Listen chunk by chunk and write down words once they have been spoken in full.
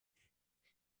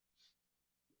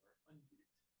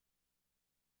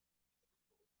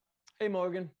Hey,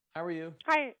 Morgan. How are you?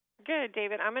 Hi. Good,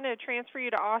 David. I'm going to transfer you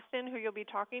to Austin, who you'll be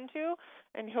talking to,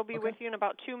 and he'll be Okay. with you in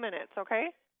about 2 minutes,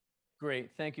 okay?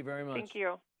 Great. Thank you very Thank much.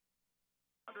 you.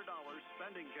 $100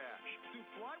 spending cash. To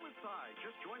fly with Cy,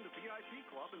 just join the VIP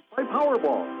club and play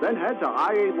Powerball. Then head to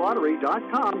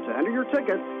IALottery.com to enter your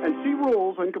ticket and see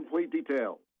rules and complete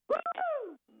details.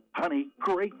 Honey,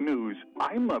 great news.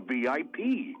 I'm a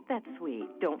VIP. That's sweet.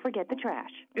 Don't forget the trash.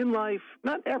 In life,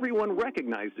 not everyone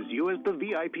recognizes you as the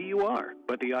VIP you are,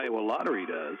 but the Iowa Lottery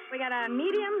does. We got a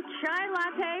medium chai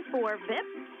latte for VIP.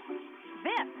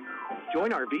 VIP.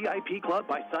 Join our VIP club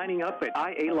by signing up at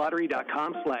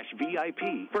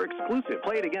IALottery.com/VIP for exclusive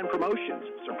Play It Again promotions,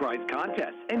 surprise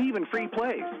contests, and even free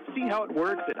plays. See how it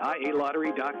works at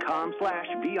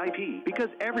IALottery.com/VIP because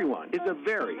everyone is a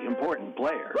very important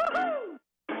player. Woohoo!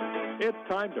 It's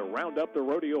time to round up the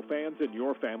rodeo fans in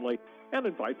your family and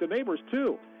invite the neighbors,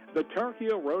 too. The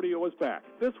Tarkio Rodeo is back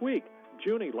this week,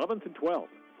 June 11th and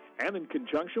 12th. And in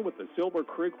conjunction with the Silver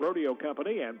Creek Rodeo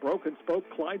Company and Broken Spoke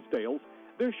Clydesdales,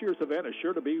 this year's event is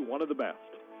sure to be one of the best.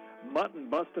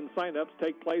 Mutton bustin' sign-ups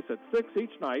take place at 6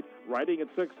 each night, riding at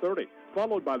 6:30,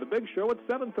 followed by the big show at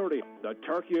 7:30, the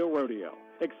Tarkio Rodeo.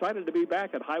 Excited to be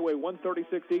back at Highway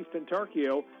 136 East in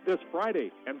Tarkio this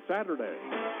Friday and Saturday.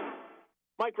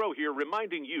 Mike Rowe here,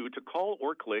 reminding you to call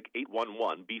or click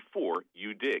 811 before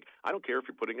you dig. I don't care if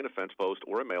you're putting in a fence post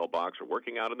or a mailbox or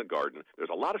working out in the garden.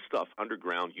 There's a lot of stuff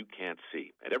underground you can't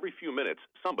see. And every few minutes,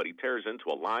 somebody tears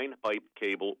into a line, pipe,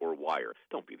 cable, or wire.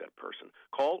 Don't be that person.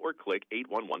 Call or click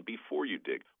 811 before you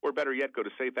dig. Or better yet, go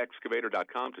to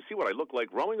safeexcavator.com to see what I look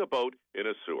like rowing a boat in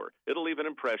a sewer. It'll leave an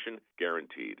impression,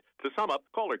 guaranteed. To sum up,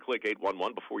 call or click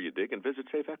 811 before you dig and visit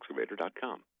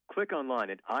safeexcavator.com. Click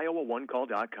online at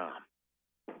iowaonecall.com.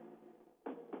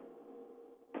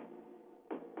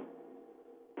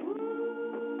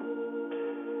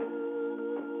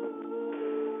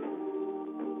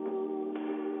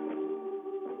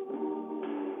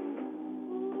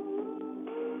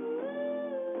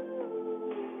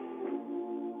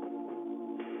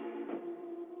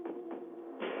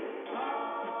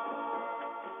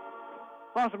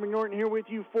 Austin McNorton here with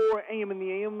you for AM in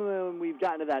the AM. We've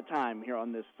gotten to that time here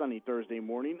on this sunny Thursday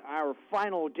morning. Our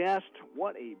final guest,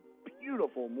 what a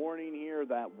beautiful morning here,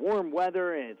 that warm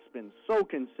weather. It's been so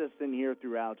consistent here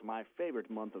throughout my favorite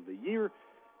month of the year.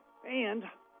 And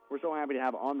we're so happy to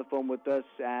have on the phone with us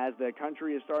as the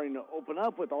country is starting to open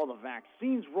up with all the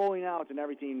vaccines rolling out and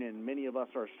everything, and many of us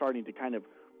are starting to kind of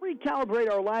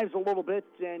recalibrate our lives a little bit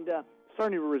and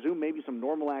starting to resume maybe some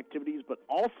normal activities, but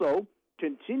also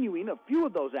continuing a few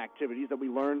of those activities that we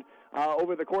learned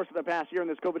over the course of the past year in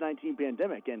this COVID-19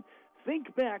 pandemic. And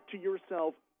think back to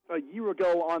yourself a year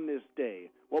ago on this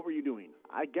day. What were you doing?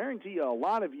 I guarantee you a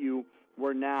lot of you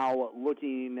were now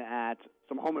looking at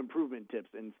some home improvement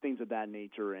tips and things of that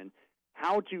nature and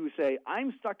how to say,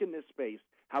 I'm stuck in this space.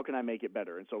 How can I make it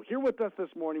better? And so here with us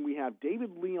this morning, we have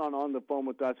David Leon on the phone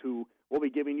with us who will be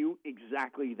giving you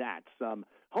exactly that. Some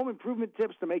home improvement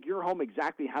tips to make your home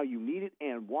exactly how you need it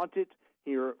and want it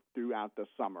here throughout the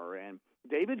summer. And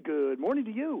David, good morning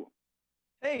to you.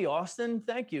 Hey, Austin.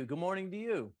 Thank you. Good morning to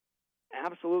you.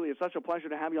 Absolutely. It's such a pleasure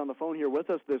to have you on the phone here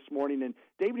with us this morning. And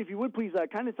David, if you would please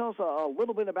kind of tell us a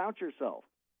little bit about yourself.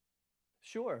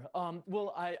 Sure.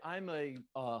 Well, I'm a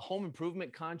home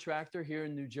improvement contractor here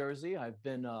in New Jersey. I've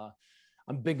been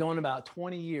going about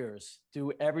 20 years.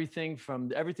 Do everything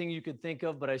you could think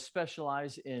of, but I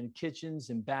specialize in kitchens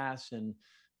and baths. And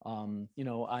I'm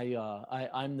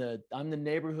the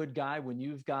neighborhood guy. When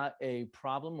you've got a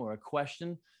problem or a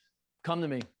question, come to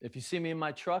me. If you see me in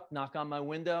my truck, knock on my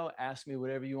window, ask me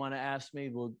whatever you want to ask me.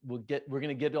 We're going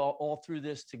to get all through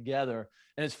this together.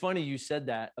 And it's funny you said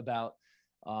that about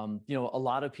a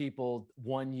lot of people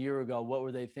 1 year ago, what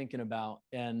were they thinking about?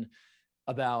 And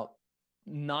about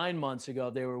 9 months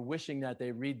ago, they were wishing that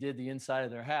they redid the inside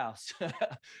of their house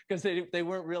because they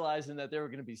weren't realizing that they were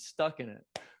going to be stuck in it.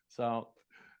 So.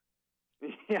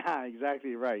 Yeah,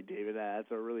 exactly right, David. That's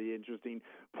a really interesting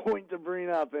point to bring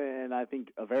up, and I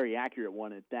think a very accurate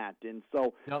one at that. And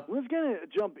so Let's kind of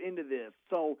jump into this.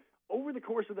 So over the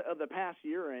course of the past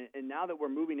year, and now that we're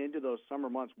moving into those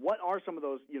summer months, what are some of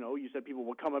those, you said people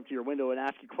will come up to your window and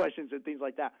ask you questions and things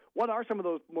like that. What are some of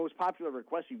those most popular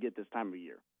requests you get this time of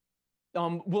year?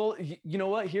 Well, you know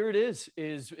what? Here it is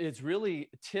it's really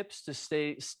tips to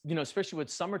stay, especially with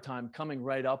summertime coming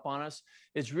right up on us.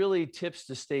 It's really tips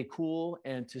to stay cool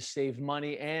and to save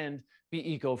money and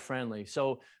be eco-friendly.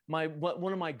 So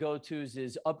one of my go-tos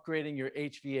is upgrading your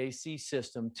HVAC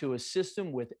system to a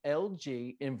system with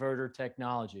LG inverter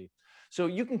technology. So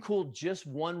you can cool just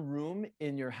one room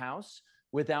in your house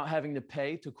without having to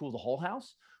pay to cool the whole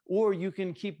house. Or you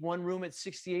can keep one room at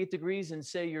 68 degrees and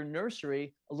say your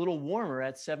nursery a little warmer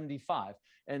at 75,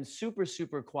 and super,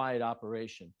 super quiet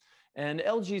operation. And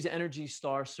LG's Energy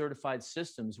Star certified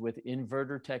systems with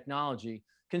inverter technology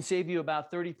can save you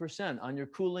about 30% on your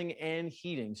cooling and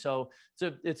heating. So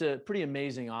it's a pretty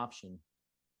amazing option.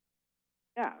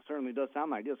 Yeah, it certainly does sound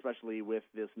like it, especially with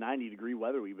this 90-degree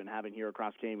weather we've been having here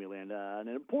across KMA land. An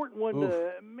important one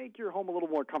to make your home a little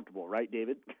more comfortable, right,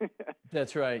 David?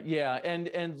 That's right. Yeah,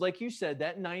 and like you said,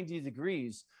 that 90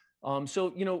 degrees.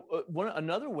 So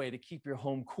another way to keep your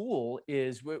home cool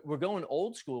is we're going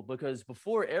old school, because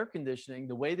before air conditioning,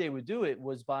 the way they would do it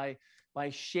was by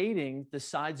shading the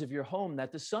sides of your home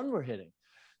that the sun were hitting.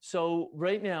 So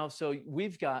right now,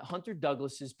 we've got Hunter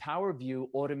Douglas's PowerView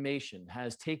automation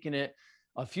has taken it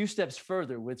a few steps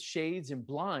further with shades and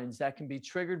blinds that can be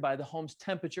triggered by the home's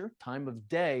temperature, time of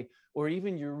day, or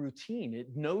even your routine.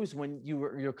 It knows when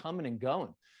you're coming and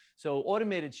going. So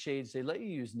automated shades, they let you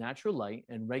use natural light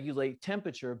and regulate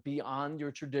temperature beyond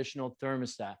your traditional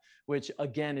thermostat, which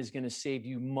again is going to save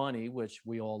you money, which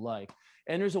we all like.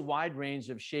 And there's a wide range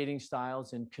of shading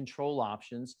styles and control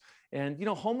options. And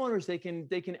homeowners, they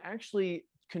can actually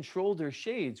control their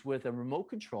shades with a remote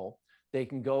control. They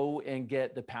can go and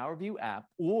get the PowerView app,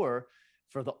 or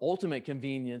for the ultimate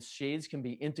convenience, shades can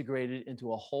be integrated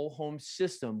into a whole home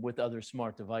system with other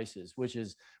smart devices, which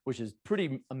is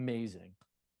pretty amazing.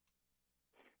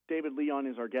 David Leon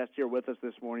is our guest here with us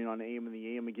this morning on AM and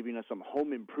the AM, and giving us some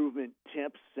home improvement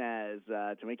tips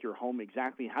to make your home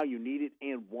exactly how you need it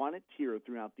and want it here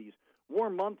throughout these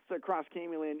warm months across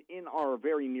KMA land in our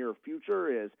very near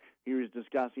future. As he was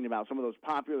discussing about some of those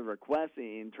popular requests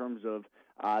in terms of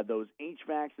those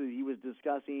HVACs that he was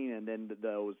discussing, and then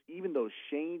those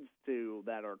shades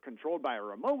that are controlled by a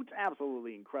remote.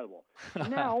 Absolutely incredible.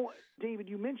 Now, David,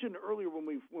 you mentioned earlier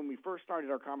when we first started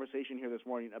our conversation here this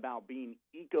morning about being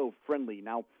eco-friendly.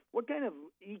 Now, what kind of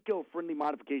eco-friendly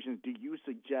modifications do you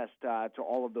suggest to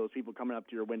all of those people coming up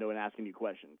to your window and asking you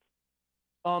questions?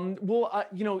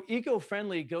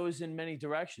 Eco-friendly goes in many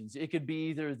directions. It could be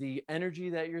either the energy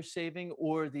that you're saving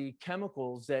or the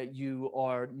chemicals that you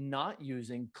are not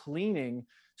using cleaning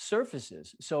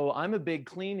surfaces. So I'm a big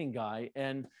cleaning guy,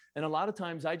 and a lot of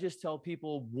times I just tell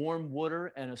people warm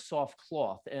water and a soft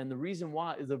cloth. And the reason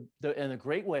why and a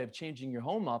great way of changing your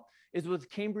home up is with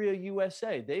Cambria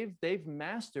USA. They've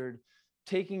mastered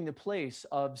taking the place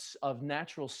of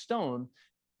natural stone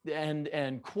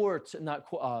and quartz,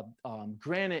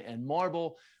 granite and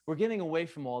marble. We're getting away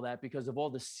from all that because of all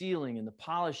the sealing and the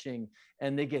polishing,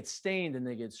 and they get stained and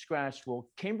they get scratched. Well,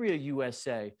 Cambria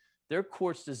USA, they're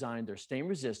quartz designed, they're stain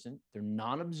resistant, they're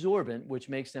non-absorbent, which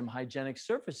makes them hygienic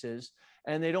surfaces,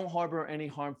 and they don't harbor any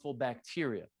harmful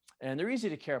bacteria. And they're easy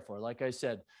to care for. Like I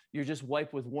said, you just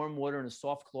wipe with warm water and a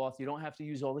soft cloth. You don't have to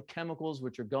use all the chemicals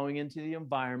which are going into the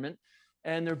environment.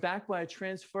 And they're backed by a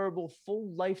transferable full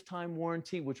lifetime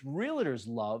warranty, which realtors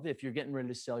love if you're getting ready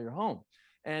to sell your home.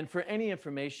 And for any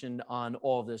information on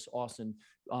all of this, Austin,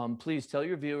 please tell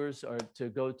your viewers to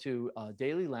go to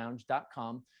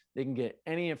dailylounge.com. They can get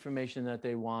any information that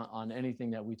they want on anything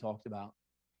that we talked about.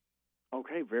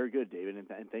 Okay, very good, David, and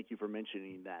thank you for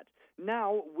mentioning that.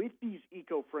 Now, with these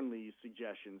eco-friendly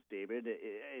suggestions, David,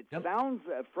 it sounds,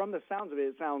 from the sounds of it,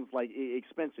 it sounds like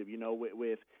expensive,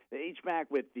 with the HVAC,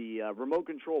 with the remote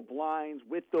control blinds,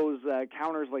 with those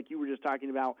counters like you were just talking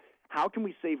about. How can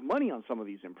we save money on some of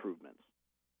these improvements?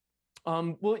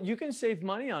 Well, you can save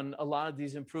money on a lot of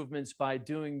these improvements by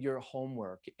doing your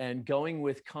homework and going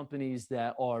with companies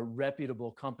that are reputable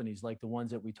companies like the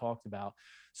ones that we talked about.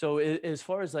 So as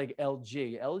far as like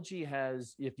LG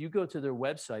has, if you go to their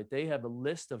website, they have a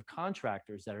list of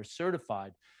contractors that are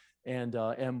certified, and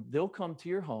they'll come to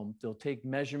your home. They'll take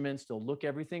measurements. They'll look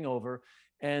everything over.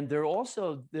 And they're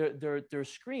also, they're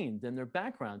screened and they're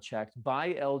background checked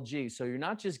by LG. So you're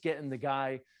not just getting the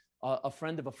guy, a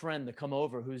friend of a friend, to come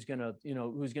over who's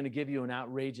gonna give you an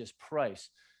outrageous price.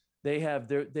 They've got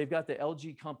the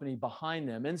LG company behind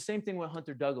them, and same thing with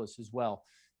Hunter Douglas as well.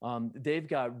 They've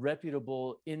got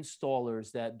reputable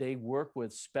installers that they work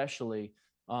with specially,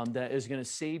 that is going to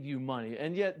save you money.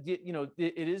 And yet,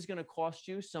 it is going to cost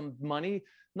you some money,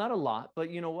 not a lot, but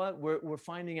you know what? We're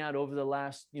finding out over the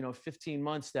last 15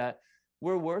 months that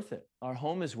we're worth it. Our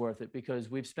home is worth it because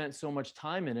we've spent so much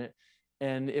time in it.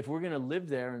 And if we're going to live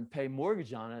there and pay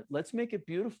mortgage on it, let's make it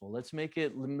beautiful. Let's make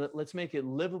it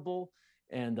livable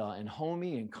and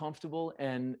homey and comfortable.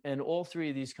 And all three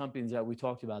of these companies that we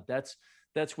talked about, that's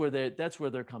where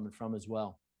they're coming from as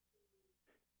well.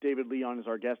 David Leon is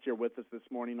our guest here with us this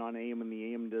morning on AM and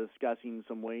the AM, discussing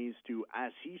some ways to,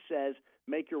 as he says,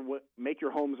 make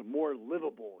your homes more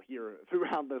livable here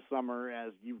throughout the summer,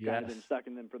 as you've kind of been stuck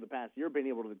in them for the past year, being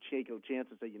able to take a chance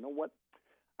and say, you know what,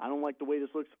 I don't like the way this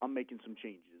looks. I'm making some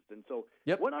changes. And so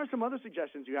what are some other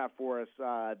suggestions you have for us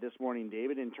this morning,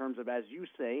 David, in terms of, as you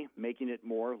say, making it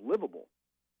more livable?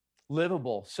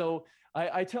 Livable. So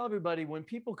I tell everybody, when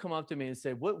people come up to me and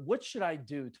say, what should I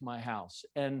do to my house?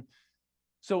 And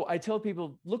so I tell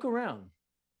people, look around.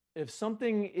 If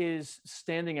something is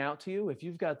standing out to you, if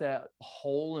you've got that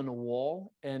hole in a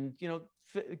wall, and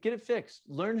get it fixed,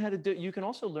 learn how to do it. You can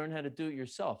also learn how to do it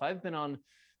yourself. I've been on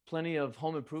plenty of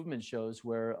home improvement shows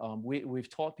where we've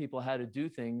taught people how to do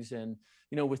things. And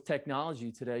with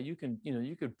technology today, you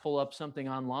could pull up something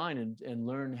online and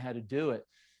learn how to do it.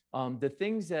 The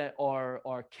things that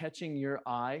are catching your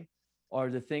eye are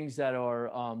the things that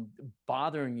are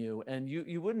bothering you. And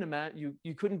you wouldn't imagine,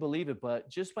 you couldn't believe it, but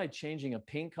just by changing a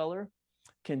paint color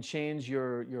can change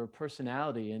your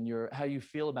personality and how you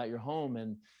feel about your home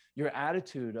and your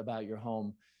attitude about your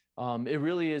home. It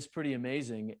really is pretty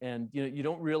amazing. And you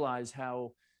don't realize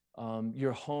how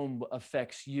your home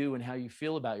affects you and how you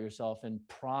feel about yourself, and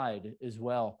pride as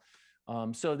well.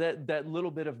 So that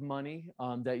little bit of money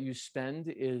that you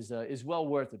spend is well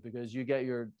worth it, because you get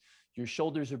your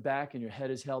shoulders are back and your head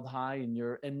is held high,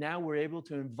 and now we're able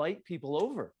to invite people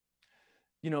over.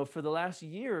 For the last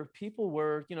year, people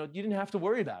were, you didn't have to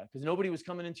worry about it because nobody was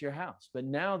coming into your house, but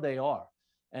now they are.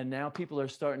 And now people are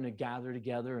starting to gather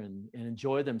together and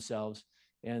enjoy themselves.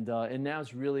 And now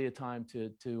is really a time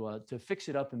to fix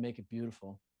it up and make it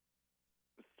beautiful.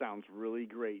 Sounds really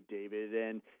great, David.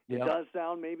 And it does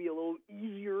sound maybe a little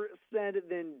easier said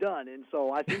than done. And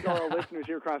so I think our listeners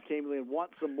here across KMA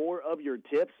want some more of your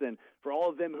tips. And for all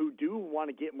of them who do want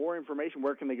to get more information,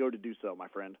 where can they go to do so, my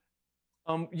friend?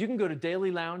 You can go to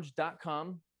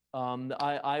dailylounge.com.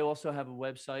 I also have a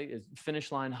website, it's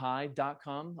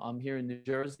finishlinehigh.com. I'm here in New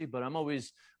Jersey, but I'm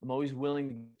always willing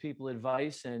to give people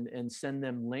advice and send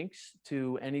them links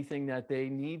to anything that they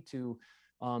need to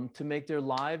make their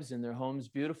lives and their homes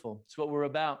beautiful. It's what we're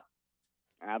about.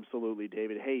 Absolutely,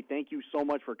 David. Hey, thank you so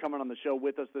much for coming on the show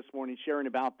with us this morning, sharing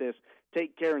about this.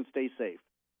 Take care and stay safe.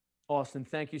 Austin,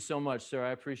 thank you so much, sir.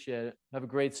 I appreciate it. Have a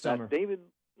great summer. That's David.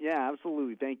 Yeah,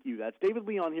 absolutely. Thank you. That's David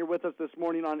Leon here with us this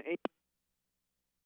morning on